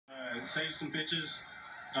save some pitches.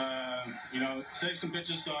 Save some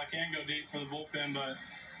pitches so I can go deep for the bullpen, but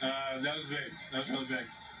that was big. That was really big.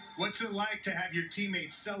 What's it like to have your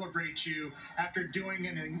teammates celebrate you after doing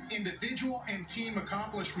an individual and team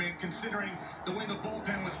accomplishment, considering the way the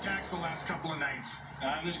bullpen was taxed the last couple of nights?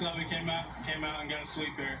 I'm just glad we came out and got a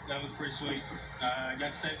sweep here. That was pretty sweet.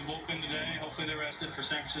 Got to save the bullpen today. Hopefully they're rested for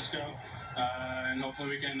San Francisco, and hopefully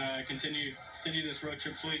we can continue this road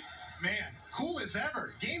trip sweep. Man, cool as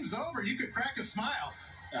ever. Game's over. You could crack a smile.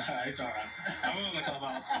 It's all right. I will in the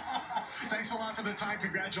clubhouse. Thanks a lot for the time.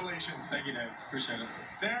 Congratulations. Thank you, Dave. Appreciate it.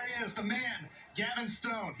 There he is, the man, Gavin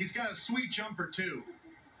Stone. He's got a sweet jumper, too.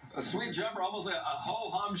 A sweet jumper, almost like a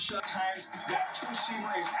ho-hum shot. Times that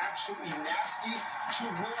two-seamer is absolutely nasty. To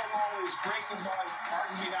roll along with his breaking ball,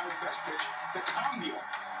 arguably not his best pitch. The cambio.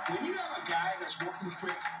 When you have a guy that's working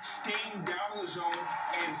quick, staying down in the zone,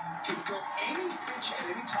 and can go any pitch at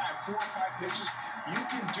any time, 4 or 5 pitches, you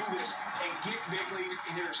can do this and get big lead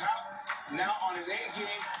hitters out. Now on his A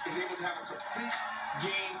game, is able to have a complete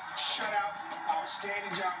game shutout. Outstanding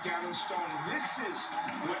job, Gavin Stone. This is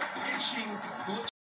what pitching looks